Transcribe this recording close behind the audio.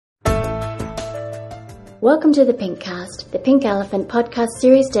Welcome to the PinkCast, the Pink Elephant podcast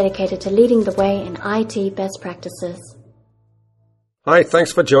series dedicated to leading the way in IT best practices. Hi,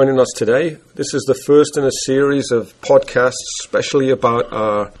 thanks for joining us today. This is the first in a series of podcasts especially about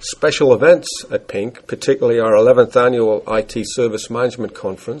our special events at Pink, particularly our 11th annual IT Service Management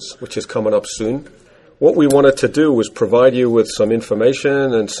Conference, which is coming up soon. What we wanted to do was provide you with some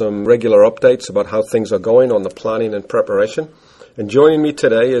information and some regular updates about how things are going on the planning and preparation. And joining me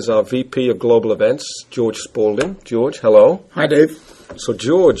today is our VP of Global Events, George Spalding. George, hello. Hi, Dave. So,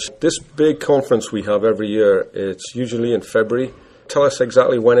 George, this big conference we have every year, it's usually in February. Tell us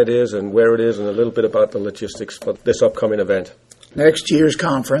exactly when it is and where it is and a little bit about the logistics for this upcoming event. Next year's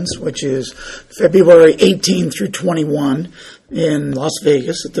conference, which is February 18 through 21 in Las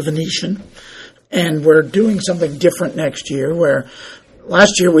Vegas at the Venetian. And we're doing something different next year where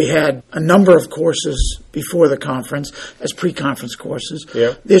last year we had a number of courses before the conference as pre-conference courses.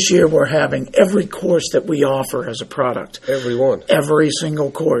 Yeah. This year we're having every course that we offer as a product. Every one. Every single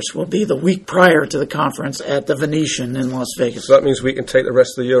course will be the week prior to the conference at the Venetian in Las Vegas. So that means we can take the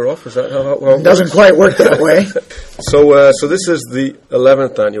rest of the year off? Is that how it works? It doesn't quite work that way. So this is the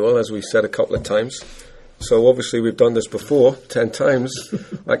 11th annual, as we said a couple of times. So obviously we've done this before 10 times.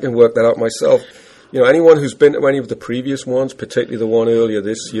 I can work that out myself. You know, anyone who's been to any of the previous ones, particularly the one earlier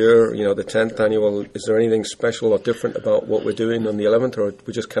this year, you know, the 10th annual, is there anything special or different about what we're doing on the 11th, or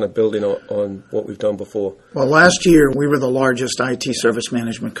we're just kind of building on what we've done before? Well, last year we were the largest IT service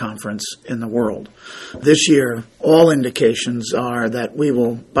management conference in the world. This year, all indications are that we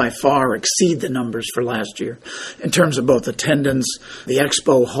will by far exceed the numbers for last year in terms of both attendance, the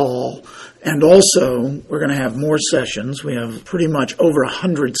expo hall, and also, we're going to have more sessions. We have pretty much over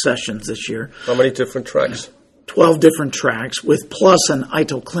 100 sessions this year. How many different tracks? 12 different tracks, with plus an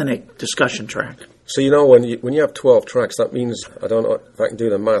ITIL clinic discussion track. So, you know, when you have 12 tracks, that means, I don't know if I can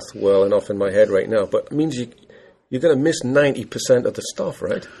do the math well enough in my head right now, but it means you're going to miss 90% of the stuff,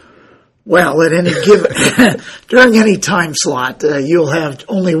 right? Well, at any given, during any time slot, you'll have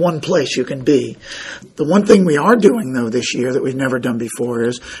only one place you can be. The one thing we are doing, though, this year that we've never done before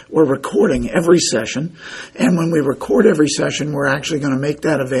is we're recording every session. And when we record every session, we're actually going to make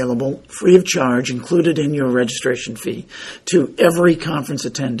that available free of charge, included in your registration fee, to every conference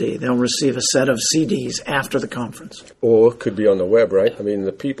attendee. They'll receive a set of CDs after the conference. Or it could be on the web, right? I mean,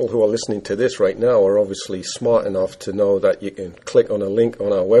 the people who are listening to this right now are obviously smart enough to know that you can click on a link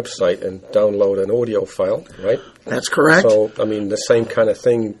on our website and download an audio file, right? That's correct. So, I mean, the same kind of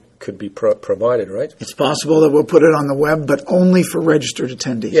thing could be provided, right? It's possible that we'll put it on the web, but only for registered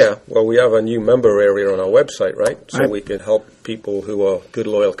attendees. Yeah, well, we have a new member area on our website, right? So right. We can help people who are good,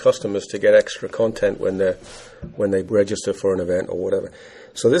 loyal customers to get extra content when they register for an event or whatever.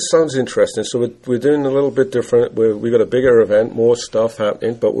 So this sounds interesting. So we're doing a little bit different. We've got a bigger event, more stuff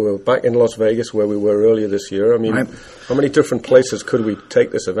happening, but we're back in Las Vegas where we were earlier this year. I mean, right. How many different places could we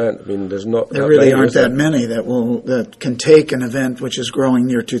take this event? I mean, there's not. There really aren't that many that can take an event which is growing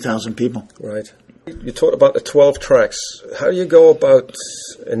near 2,000 people. Right. You talked about the 12 tracks. How do you go about,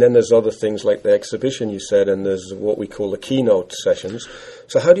 and then there's other things like the exhibition you said, and there's what we call the keynote sessions.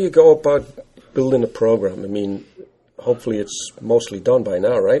 So how do you go about building a program? I mean, hopefully it's mostly done by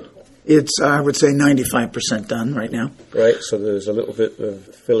now, right? It's, I would say, 95% done right now. Right, so there's a little bit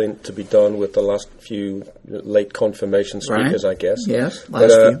of filling to be done with the last few late confirmation speakers, right. I guess. Yes,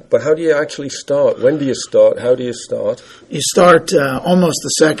 but how do you actually start? When do you start? How do you start? You start almost the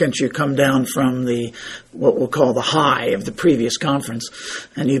second you come down from what we'll call the high of the previous conference,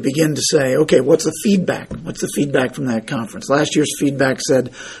 and you begin to say, okay, what's the feedback? What's the feedback from that conference? Last year's feedback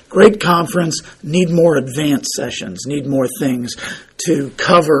said, great conference, need more advanced sessions, need more things to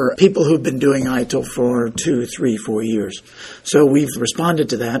cover people who've been doing ITIL for 2, 3, 4 years. So we've responded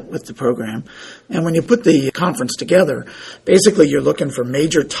to that with the program. And when you put the conference together, basically you're looking for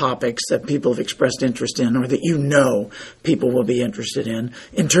major topics that people have expressed interest in or that you know people will be interested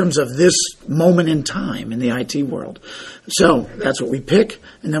in terms of this moment in time in the IT world. So that's what we pick,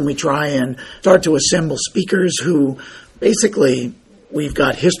 and then we try and start to assemble speakers who basically we've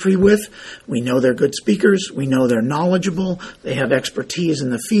got history with. We know they're good speakers. We know they're knowledgeable. They have expertise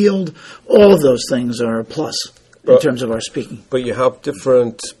in the field. All of those things are a plus in terms of our speaking. But you have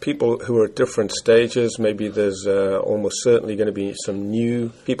different people who are at different stages. Maybe there's almost certainly going to be some new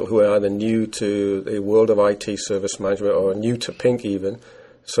people who are either new to the world of IT service management or new to Pink even.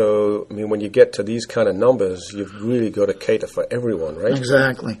 So, I mean, when you get to these kind of numbers, you've really got to cater for everyone, right?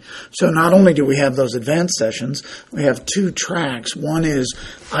 Exactly. So not only do we have those advanced sessions, we have 2 tracks. One is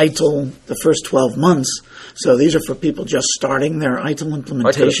ITIL the first 12 months. So these are for people just starting their ITIL implementation.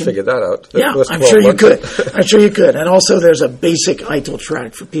 I could have figured that out. Yeah, I'm sure you could. I'm sure you could. And also there's a basic ITIL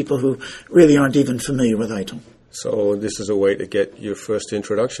track for people who really aren't even familiar with ITIL. So this is a way to get your first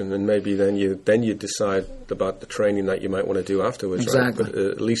introduction, and maybe then you decide about the training that you might want to do afterwards. Exactly. Right? But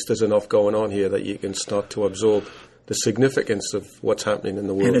at least there's enough going on here that you can start to absorb the significance of what's happening in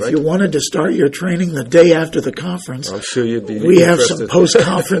the world. And if you wanted to start your training the day after the conference, I'm sure you'd be we interested. have some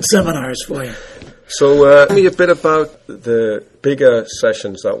post-conference seminars for you. So tell me a bit about the bigger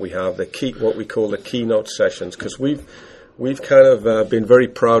sessions that we have, what we call the keynote sessions, because we've kind of been very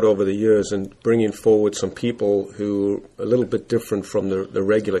proud over the years in bringing forward some people who are a little bit different from the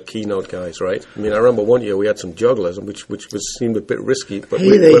regular keynote guys, right? I mean, I remember one year we had some jugglers, which seemed a bit risky, but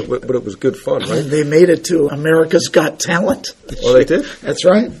it was good fun, right? They made it to America's Got Talent. Oh, they did? That's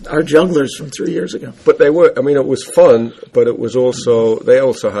right. Our jugglers from 3 years ago. But it was fun, but it was they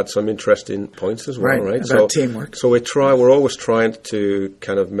also had some interesting points as well, right? About teamwork. So we're always trying to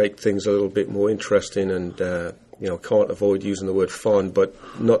kind of make things a little bit more interesting and, can't avoid using the word fun, but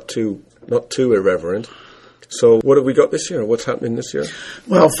not too irreverent. So what have we got this year? What's happening this year?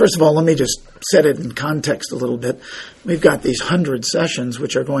 Well, first of all, let me just set it in context a little bit. We've got these 100 sessions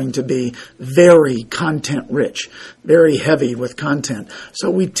which are going to be very content-rich, very heavy with content.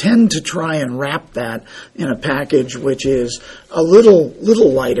 So we tend to try and wrap that in a package which is a little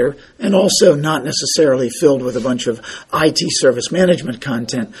lighter and also not necessarily filled with a bunch of IT service management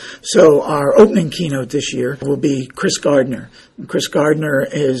content. So our opening keynote this year will be Chris Gardner. And Chris Gardner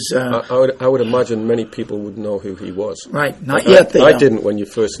is... I would imagine many people would know who he was. Right. Not yet they don't. I didn't when you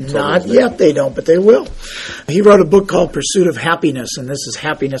first told me. Not yet they don't, but they will. He wrote a book called Pursuit of Happiness, and this is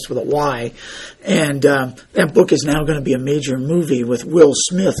happiness with a Y. And that book is now going to be a major movie with Will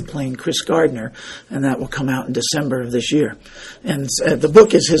Smith playing Chris Gardner, and that will come out in December of this year. And the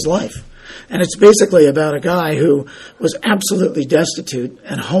book is his life. And it's basically about a guy who was absolutely destitute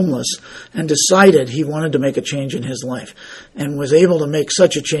and homeless and decided he wanted to make a change in his life and was able to make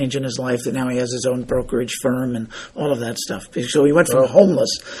such a change in his life that now he has his own brokerage firm and all of that stuff. So he went from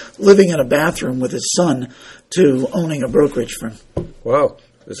homeless, living in a bathroom with his son, to owning a brokerage firm. Wow.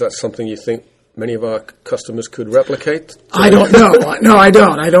 Is that something you think many of our customers could replicate? I don't know. No, I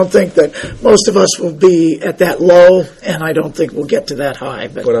don't. I don't think that most of us will be at that low, and I don't think we'll get to that high.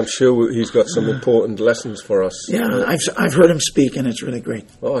 But I'm sure he's got some important lessons for us. Yeah, I've heard him speak, and it's really great.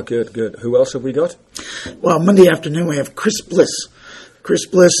 Oh, good. Who else have we got? Well, Monday afternoon we have Chris Bliss. Chris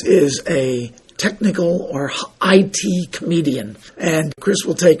Bliss is a technical or IT comedian. And Chris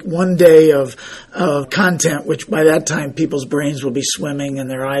will take one day of content, which by that time people's brains will be swimming and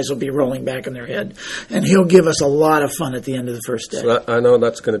their eyes will be rolling back in their head. And he'll give us a lot of fun at the end of the first day. So I know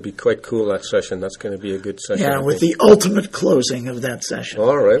that's going to be quite cool, that session. That's going to be a good session. Yeah, with the ultimate closing of that session.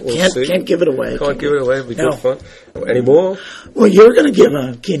 All right, we'll see. Can't give it away. Can't give it away. It'll be good fun. Any more? Well, you're going to give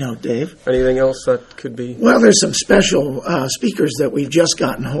a keynote, Dave. Anything else that could be? Well, there's some special speakers that we've just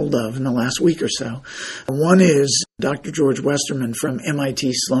gotten hold of in the last week or so. One is Dr. George Westerman from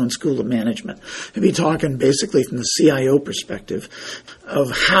MIT Sloan School of Management. He'll be talking basically from the CIO perspective of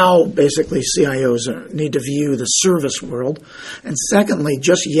how basically CIOs need to view the service world. And secondly,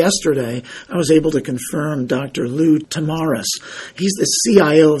 just yesterday, I was able to confirm Dr. Lou Tamaris. He's the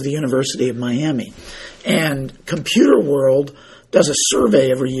CIO of the University of Miami. And Computer World does a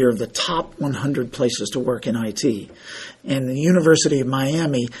survey every year of the top 100 places to work in IT. And the University of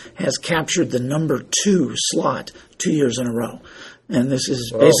Miami has captured the number 2 slot 2 years in a row. And this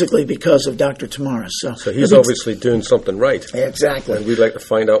is basically because of Dr. Tamaris. So he's obviously doing something right. Exactly. And we'd like to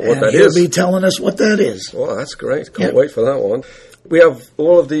find out what that is. He'll be telling us what that is. Well, that's great. Can't wait for that one. We have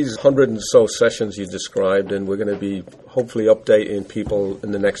all of these 100 and so sessions you described, and we're going to be hopefully updating people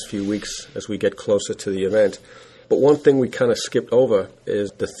in the next few weeks as we get closer to the event. But one thing we kind of skipped over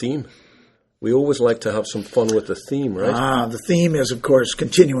is the theme. We always like to have some fun with the theme, right? The theme is, of course,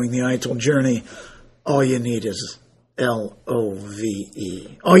 continuing the ITIL journey. All you need is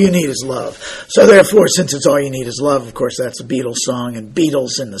L-O-V-E. All you need is love. So therefore, since it's all you need is love, of course, that's a Beatles song, and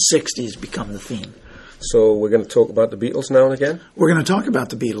Beatles in the 60s become the theme. So we're going to talk about the Beatles now and again? We're going to talk about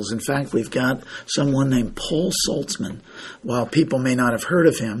the Beatles. In fact, we've got someone named Paul Saltzman. While people may not have heard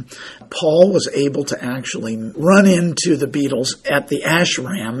of him, Paul was able to actually run into the Beatles at the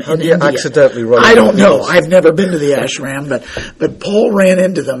ashram in India. Accidentally run I don't know. I've never been to the ashram, but Paul ran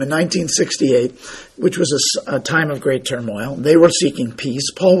into them in 1968, which was a time of great turmoil. They were seeking peace.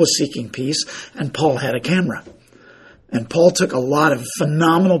 Paul was seeking peace, and Paul had a camera. And Paul took a lot of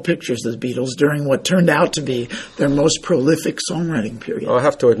phenomenal pictures of the Beatles during what turned out to be their most prolific songwriting period. I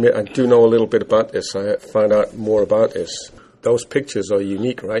have to admit, I do know a little bit about this. I found out more about this. Those pictures are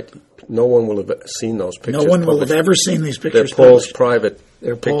unique, right? No one will have seen those pictures. No one will have ever seen these pictures. They're Paul's private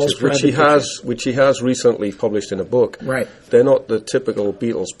Paul's pictures, which he has recently published in a book. Right. They're not the typical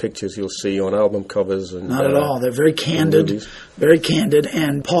Beatles pictures you'll see on album covers. And not at all. They're very candid,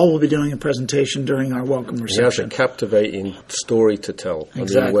 and Paul will be doing a presentation during our welcome reception. He has a captivating story to tell.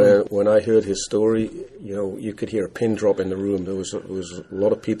 Exactly. I mean, when I heard his story, you could hear a pin drop in the room. There was a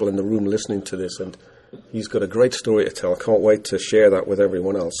lot of people in the room listening to this, and he's got a great story to tell. I can't wait to share that with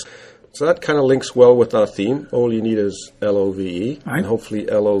everyone else. So that kind of links well with our theme. All you need is LOVE. Right. And hopefully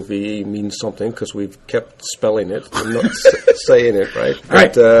LOVE means something because we've kept spelling it and not saying it, right?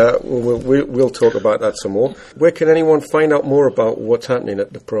 Right. But we'll talk about that some more. Where can anyone find out more about what's happening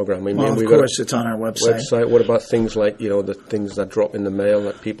at the program? I mean, of course, it's on our website. What about things like, the things that drop in the mail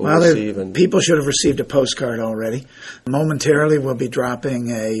that people receive? And people should have received a postcard already. Momentarily, we'll be dropping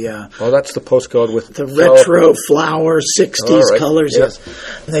that's the postcard with the retro flower 60s colors. Yeah.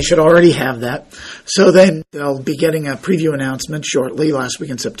 Yes. They should already have that. So then they'll be getting a preview announcement shortly, last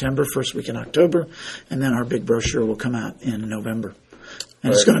week in September, first week in October, and then our big brochure will come out in November.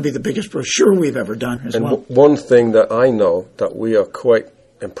 And It's going to be the biggest brochure we've ever done as well. One thing that I know that we are quite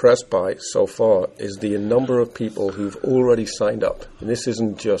impressed by so far is the number of people who've already signed up. And this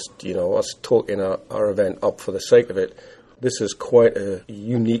isn't just, us talking our event up for the sake of it. This is quite a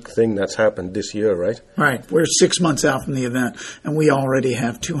unique thing that's happened this year, right? Right. We're 6 months out from the event, and we already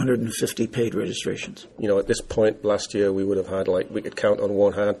have 250 paid registrations. At this point last year, we would have had, we could count on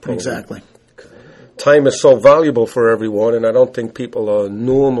one hand probably. Exactly. Time is so valuable for everyone, and I don't think people are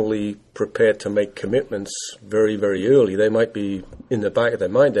normally prepared to make commitments very, very early. They might be in the back of their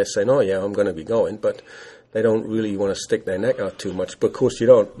mind, they're saying, oh, yeah, I'm going to be going, but they don't really want to stick their neck out too much. But of course you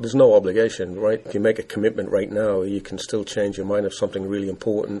don't. There's no obligation, right? If you make a commitment right now, you can still change your mind if something really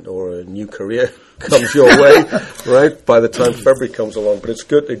important or a new career comes your way, right? By the time February comes along. But it's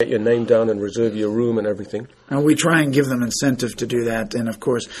good to get your name down and reserve your room and everything. And we try and give them incentive to do that. And of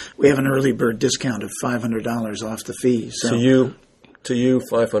course, we have an early bird discount of $500 off the fee. So To you,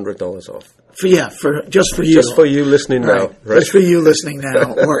 $500 off. Just for you. Just for you listening now. Right? Just for you listening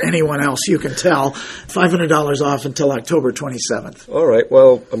now, or anyone else you can tell. $500 off until October 27th. All right.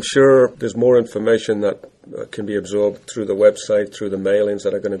 Well, I'm sure there's more information that can be absorbed through the website, through the mailings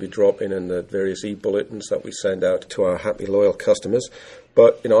that are going to be dropping, and the various e-bulletins that we send out to our happy, loyal customers.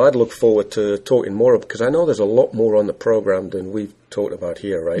 But, I'd look forward to talking more, because I know there's a lot more on the program than we've talked about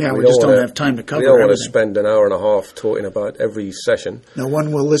here, right? Yeah, we just don't have time to cover everything. We don't want to everything. spend an hour and a half talking about every session. No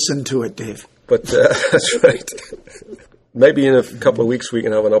one will listen to it, Dave. But that's right. Maybe in a couple of weeks we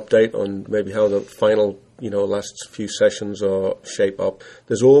can have an update on maybe how the final, last few sessions shape up.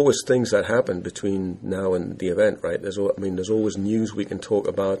 There's always things that happen between now and the event, right? There's always news we can talk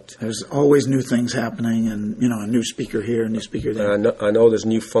about. There's always new things happening, and a new speaker here, a new speaker there. I know there's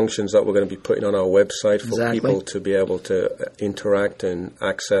new functions that we're going to be putting on our website for people to be able to interact and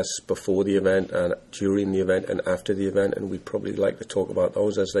access before the event and during the event and after the event, and we'd probably like to talk about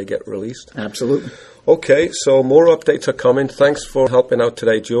those as they get released. Absolutely. Okay, so more updates are coming. Thanks for helping out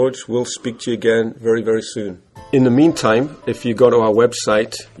today, George. We'll speak to you again very, very soon. In the meantime, if you go to our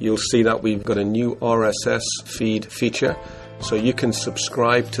website, you'll see that we've got a new RSS feed feature. So you can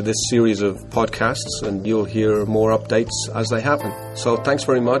subscribe to this series of podcasts and you'll hear more updates as they happen. So thanks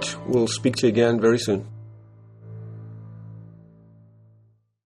very much. We'll speak to you again very soon.